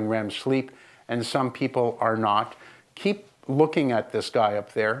paralyzed during REM sleep and some people are not. Keep looking at this guy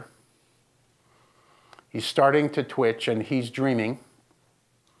up there. He's starting to twitch and he's dreaming.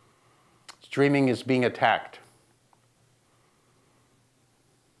 His dreaming is being attacked.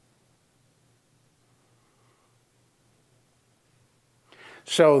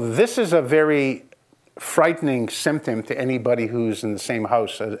 So this is a very frightening symptom to anybody who's in the same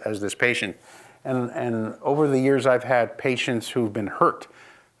house as this patient. And over the years, I've had patients who've been hurt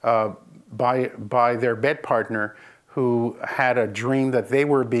by their bed partner who had a dream that they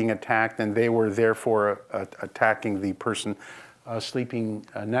were being attacked and they were therefore attacking the person sleeping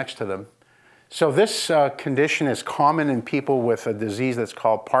next to them. So this condition is common in people with a disease that's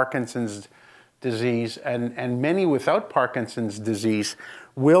called Parkinson's disease, and many without Parkinson's disease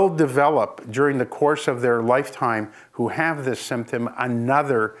will develop during the course of their lifetime who have this symptom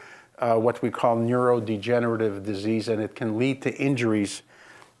another what we call neurodegenerative disease, and it can lead to injuries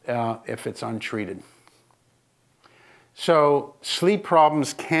if it's untreated. So sleep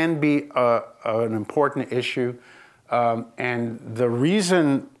problems can be an important issue, and the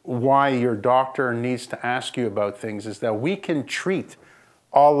reason why your doctor needs to ask you about things is that we can treat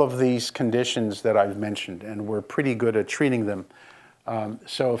all of these conditions that I've mentioned, and we're pretty good at treating them.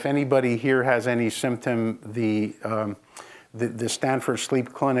 So if anybody here has any symptom, the Stanford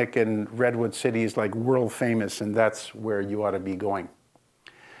Sleep Clinic in Redwood City is like world famous, and that's where you ought to be going.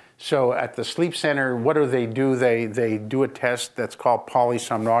 So at the sleep center, what do? They do a test that's called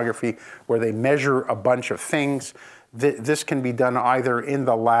polysomnography, where they measure a bunch of things. This can be done either in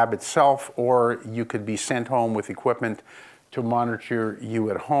the lab itself, or you could be sent home with equipment to monitor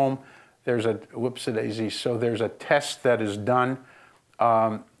you at home. There's a, whoops-a-daisy, so there's a test that is done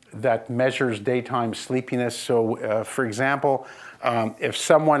that measures daytime sleepiness. So for example, if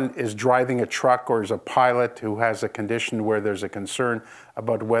someone is driving a truck or is a pilot who has a condition where there's a concern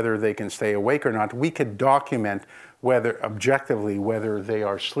about whether they can stay awake or not, we could document objectively whether they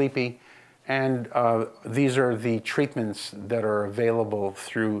are sleepy. And these are the treatments that are available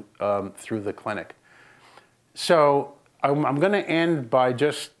through the clinic. So I'm going to end by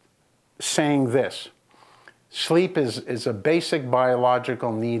just saying this. Sleep is a basic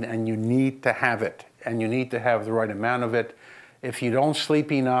biological need, and you need to have it, and you need to have the right amount of it. If you don't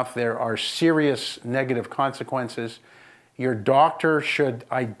sleep enough, there are serious negative consequences. Your doctor should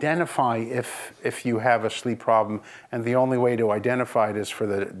identify if you have a sleep problem, and the only way to identify it is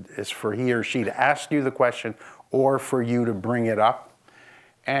for he or she to ask you the question or for you to bring it up.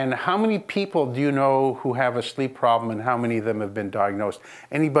 And how many people do you know who have a sleep problem, and how many of them have been diagnosed?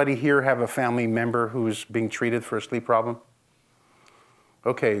 Anybody here have a family member who's being treated for a sleep problem?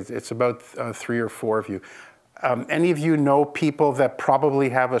 Okay, it's about 3 or 4 of you. Any of you know people that probably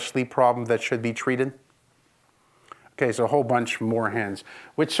have a sleep problem that should be treated? Okay, so a whole bunch more hands,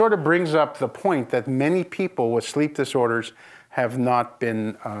 which sort of brings up the point that many people with sleep disorders have not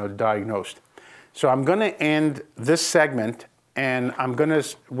been diagnosed. So I'm going to end this segment, and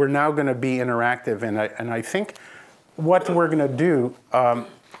we're now going to be interactive, and I think what we're going to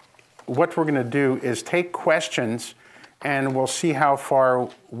do is take questions, and we'll see how far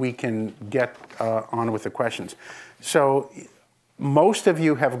we can get on with the questions. So most of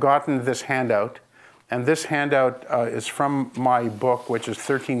you have gotten this handout, and this handout is from my book, which is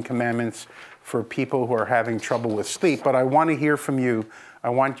 13 Commandments for People Who Are Having Trouble with Sleep. But I want to hear from you. I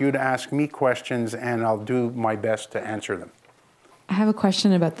want you to ask me questions, and I'll do my best to answer them. I have a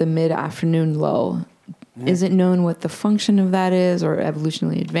question about the mid-afternoon lull. Is it known what the function of that is, or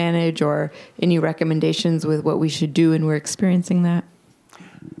evolutionary advantage, or any recommendations with what we should do when we're experiencing that?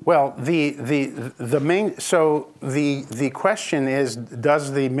 Well, the question is,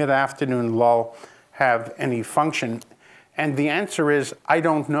 does the mid-afternoon lull have any function? And the answer is, I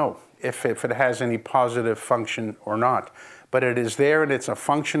don't know if it has any positive function or not. But it is there, and it's a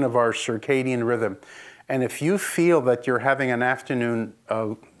function of our circadian rhythm. And if you feel that you're having an afternoon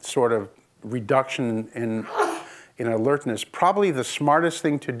sort of reduction in alertness, probably the smartest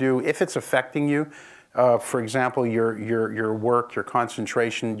thing to do, if it's affecting you, for example, your work, your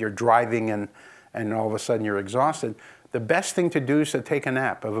concentration, you're driving and all of a sudden you're exhausted, the best thing to do is to take a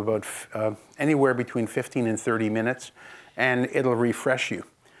nap of about anywhere between 15 and 30 minutes, and it'll refresh you.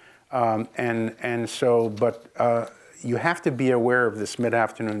 You have to be aware of this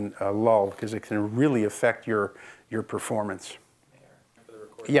mid-afternoon lull because it can really affect your performance.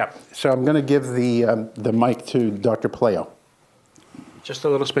 Yeah, so I'm going to give the mic to Dr. Pleo. Just a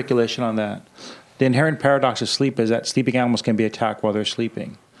little speculation on that. The inherent paradox of sleep is that sleeping animals can be attacked while they're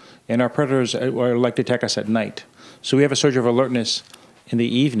sleeping. And our predators are like to attack us at night. So we have a surge of alertness in the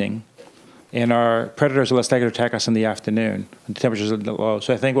evening, and our predators are less likely to attack us in the afternoon. The temperatures are low.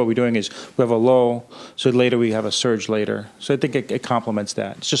 So I think what we're doing is we have a low, so later we have a surge later. So I think it complements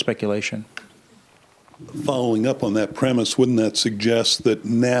that. It's just speculation. Following up on that premise, wouldn't that suggest that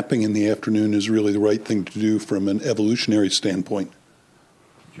napping in the afternoon is really the right thing to do from an evolutionary standpoint?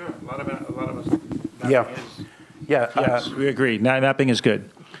 Sure. A lot of us. Yeah. Yes, we agree. Napping is good.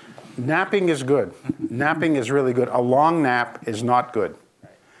 Napping is good. Napping is really good. A long nap is not good.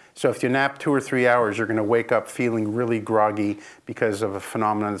 So if you nap 2 or 3 hours, you're going to wake up feeling really groggy because of a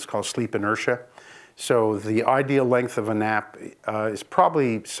phenomenon that's called sleep inertia. So the ideal length of a nap is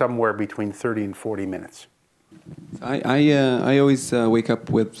probably somewhere between 30 and 40 minutes. I always wake up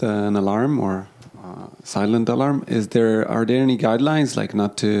with an alarm or silent alarm. Are there any guidelines, like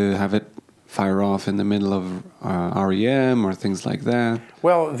not to have it fire off in the middle of REM or things like that?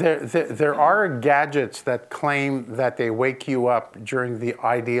 Well, there are gadgets that claim that they wake you up during the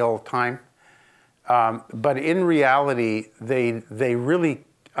ideal time. But in reality, they really,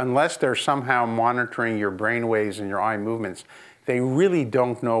 unless they're somehow monitoring your brain waves and your eye movements, they really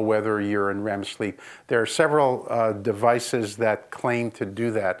don't know whether you're in REM sleep. There are several devices that claim to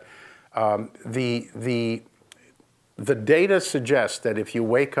do that. The data suggests that if you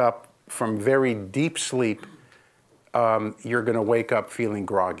wake up from very deep sleep, you're going to wake up feeling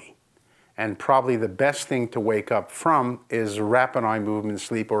groggy. And probably the best thing to wake up from is rapid eye movement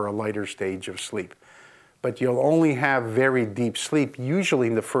sleep or a lighter stage of sleep. But you'll only have very deep sleep, usually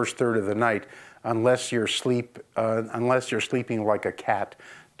in the first third of the night, unless you're sleeping like a cat,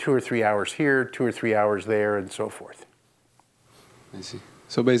 2 or 3 hours here, 2 or 3 hours there, and so forth. I see.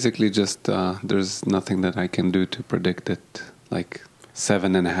 So basically just there's nothing that I can do to predict it, like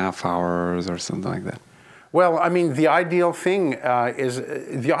 7.5 hours or something like that. Well, I mean, the ideal thing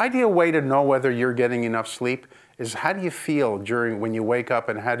the ideal way to know whether you're getting enough sleep is how do you feel when you wake up,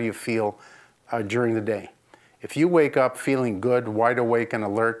 and how do you feel during the day. If you wake up feeling good, wide awake and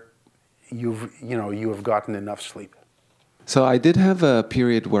alert, you have gotten enough sleep. So I did have a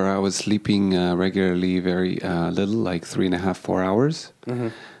period where I was sleeping regularly, very little, like 3.5, 4 hours. Mm-hmm.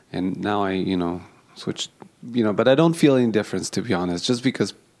 And now I, switched, but I don't feel any difference, to be honest, just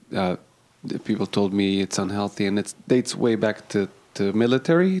because people told me it's unhealthy, and it dates way back to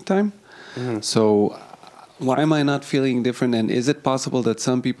military time. Mm-hmm. So why am I not feeling different? And is it possible that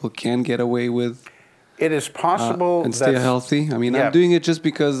some people can get away with it is possible and stay healthy? I mean, yeah. I'm doing it just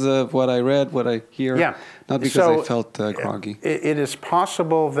because of what I read, what I hear, not because I felt groggy. It is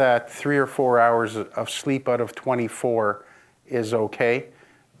possible that 3 or 4 hours of sleep out of 24 is okay,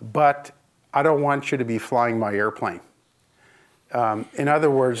 but I don't want you to be flying my airplane. In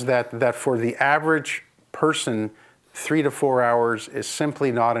other words, that for the average person, 3 to 4 hours is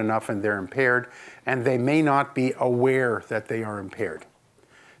simply not enough, and they're impaired, and they may not be aware that they are impaired.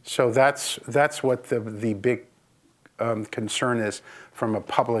 So that's what the big concern is from a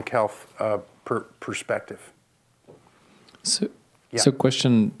public health perspective. So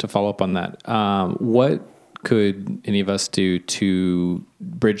question to follow up on that. What could any of us do to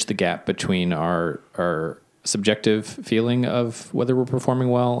bridge the gap between our subjective feeling of whether we're performing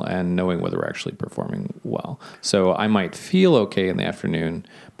well and knowing whether we're actually performing well? So I might feel okay in the afternoon,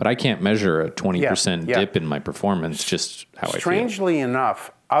 but I can't measure a 20% dip in my performance, just how I feel. Strangely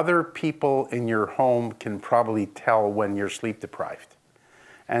enough, other people in your home can probably tell when you're sleep deprived.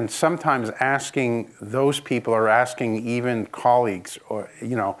 And sometimes asking those people, or asking even colleagues, or,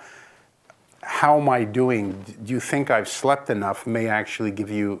 how am I doing? Do you think I've slept enough? May actually give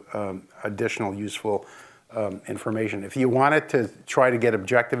you additional useful information. If you wanted to try to get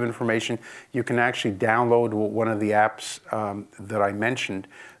objective information, you can actually download one of the apps that I mentioned,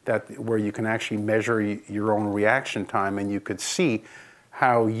 where you can actually measure your own reaction time, and you could see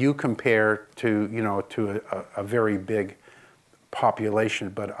how you compare to a very big population,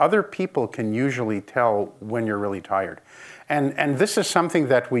 but other people can usually tell when you're really tired. And this is something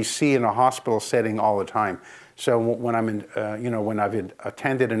that we see in a hospital setting all the time. So when I'm in, when I've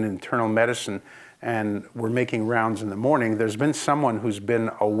attended an internal medicine and we're making rounds in the morning, there's been someone who's been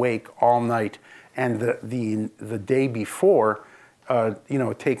awake all night and the day before,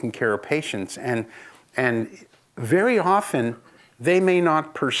 taking care of patients. And very often they may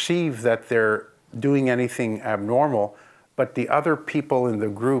not perceive that they're doing anything abnormal, but the other people in the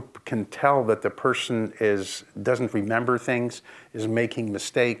group can tell that the person doesn't remember things, is making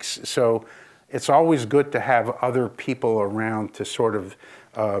mistakes. So it's always good to have other people around to sort of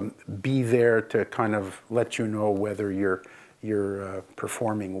be there to kind of let you know whether you're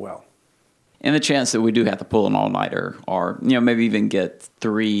performing well. And the chance that we do have to pull an all-nighter or, maybe even get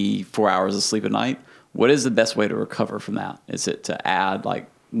 3-4 hours of sleep a night, what is the best way to recover from that? Is it to add like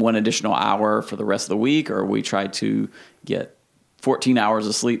 1 additional hour for the rest of the week, or we try to get 14 hours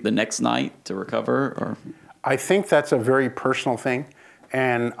of sleep the next night to recover? Or I think that's a very personal thing.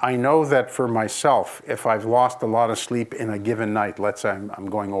 And I know that for myself, if I've lost a lot of sleep in a given night, let's say I'm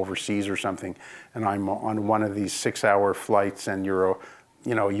going overseas or something, and I'm on one of these 6-hour flights and you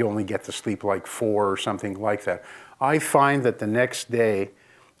only get to sleep like 4 or something like that. I find that the next day,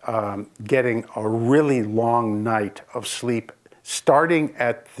 getting a really long night of sleep, starting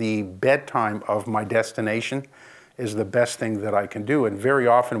at the bedtime of my destination, is the best thing that I can do. And very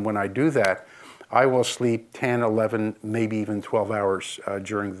often when I do that, I will sleep 10, 11, maybe even 12 hours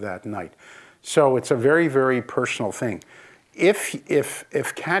during that night. So it's a very, very personal thing.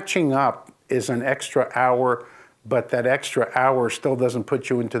 If catching up is an extra hour, but that extra hour still doesn't put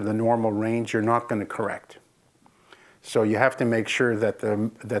you into the normal range, you're not going to correct. So you have to make sure that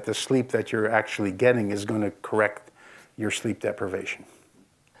the sleep that you're actually getting is going to correct your sleep deprivation.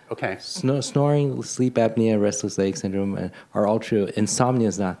 Okay. Snoring, sleep apnea, restless leg syndrome are all true. Insomnia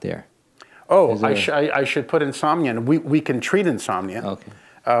is not there. Oh, I should put insomnia in. We can treat insomnia. Okay.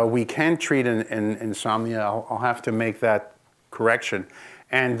 We can treat insomnia. I'll have to make that correction.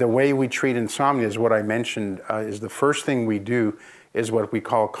 And the way we treat insomnia is what I mentioned, is the first thing we do is what we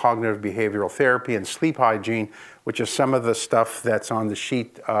call cognitive behavioral therapy and sleep hygiene, which is some of the stuff that's on the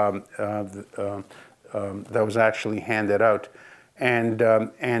sheet that was actually handed out.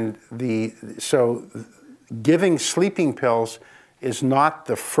 So giving sleeping pills is not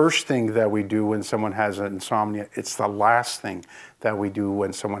the first thing that we do when someone has insomnia. It's the last thing that we do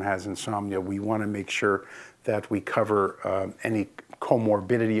when someone has insomnia. We want to make sure that we cover any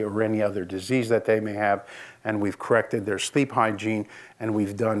comorbidity or any other disease that they may have, and we've corrected their sleep hygiene, and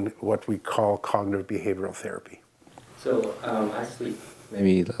we've done what we call cognitive behavioral therapy. So I sleep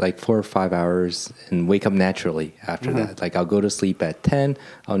maybe like 4 or 5 hours and wake up naturally after that. Like I'll go to sleep at 10,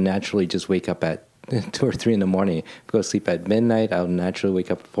 I'll naturally just wake up at 2 or 3 in the morning. If I go to sleep at midnight, I'll naturally wake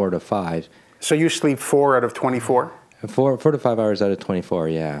up 4 to 5. So you sleep 4 out of 24? 4 to 5 hours out of 24,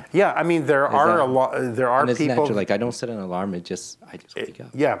 yeah. Yeah, I mean there are it's people. Natural, like I don't set an alarm; I just wake up.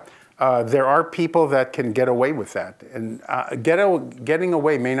 Yeah, there are people that can get away with that, and getting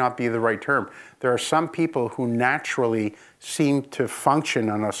away may not be the right term. There are some people who naturally seem to function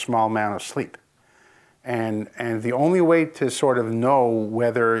on a small amount of sleep. And the only way to sort of know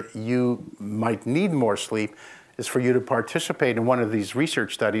whether you might need more sleep is for you to participate in one of these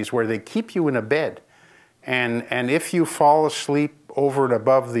research studies where they keep you in a bed. And if you fall asleep over and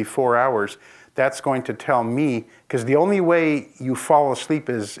above the 4 hours, that's going to tell me, because the only way you fall asleep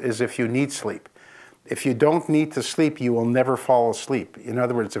is if you need sleep. If you don't need to sleep, you will never fall asleep. In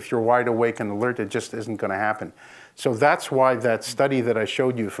other words, if you're wide awake and alert, it just isn't going to happen. So that's why that study that I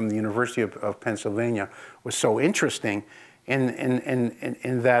showed you from the University of Pennsylvania was so interesting in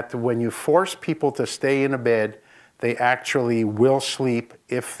that when you force people to stay in a bed, they actually will sleep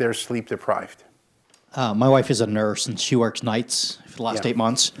if they're sleep deprived. My wife is a nurse, and she works nights for the last 8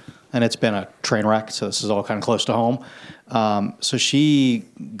 months, and it's been a train wreck, so this is all kind of close to home. So she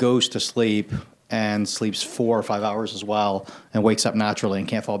goes to sleep and sleeps 4 or 5 hours as well and wakes up naturally and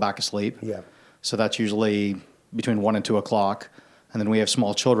can't fall back asleep. Yeah. So that's usually between 1 and 2 o'clock. And then we have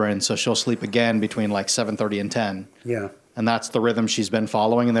small children, so she'll sleep again between like 7:30 and 10. Yeah. And that's the rhythm she's been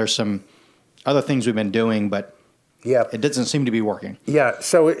following. And there's some other things we've been doing, but it doesn't seem to be working. Yeah,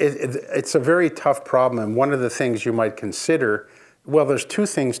 so it's a very tough problem. And one of the things you might consider, well, there's 2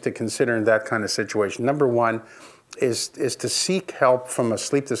 things to consider in that kind of situation. Number one is to seek help from a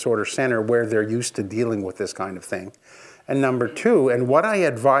sleep disorder center where they're used to dealing with this kind of thing. And number 2, and what I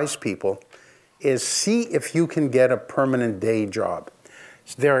advise people, is see if you can get a permanent day job.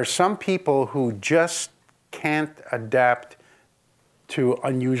 There are some people who just can't adapt to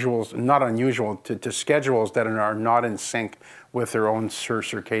to schedules that are not in sync with their own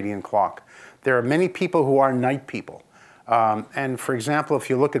circadian clock. There are many people who are night people. And for example, if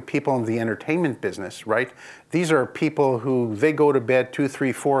you look at people in the entertainment business, right, these are people who, they go to bed 2,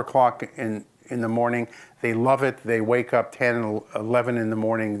 3, 4 o'clock in the morning. They love it. They wake up 10, 11 in the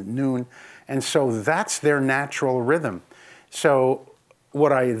morning, noon. And so that's their natural rhythm. So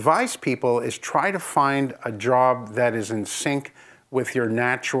what I advise people is try to find a job that is in sync with your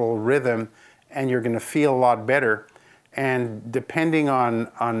natural rhythm, and you're going to feel a lot better. And depending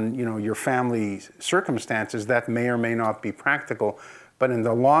on your family circumstances, that may or may not be practical. But in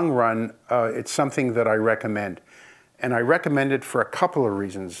the long run, it's something that I recommend. And I recommend it for a couple of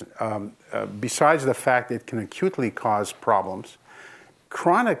reasons. Besides the fact it can acutely cause problems,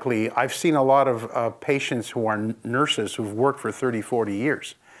 chronically, I've seen a lot of patients who are nurses who've worked for 30, 40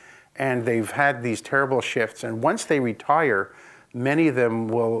 years. And they've had these terrible shifts. And once they retire, many of them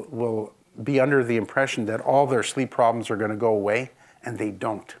will be under the impression that all their sleep problems are going to go away, and they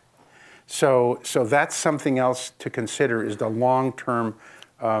don't. So that's something else to consider, is the long-term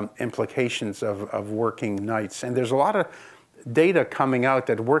implications of working nights. And there's a lot of data coming out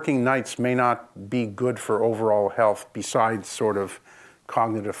that working nights may not be good for overall health besides sort of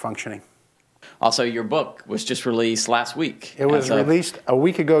cognitive functioning. Also, your book was just released last week. It was released a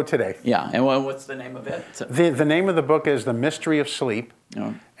week ago today. Yeah, and what's the name of it? The name of the book is The Mystery of Sleep.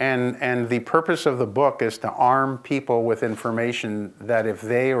 Oh. And the purpose of the book is to arm people with information that if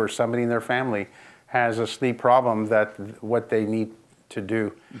they or somebody in their family has a sleep problem, that what they need to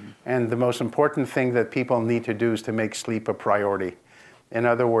do. Mm-hmm. And the most important thing that people need to do is to make sleep a priority. In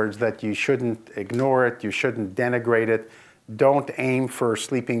other words, that you shouldn't ignore it, you shouldn't denigrate it. Don't aim for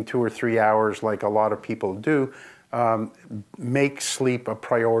sleeping 2 or 3 hours like a lot of people do. Make sleep a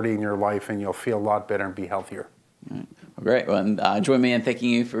priority in your life, and you'll feel a lot better and be healthier. Well, great. Well, join me in thanking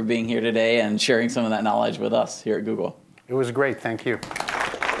you for being here today and sharing some of that knowledge with us here at Google. It was great. Thank you.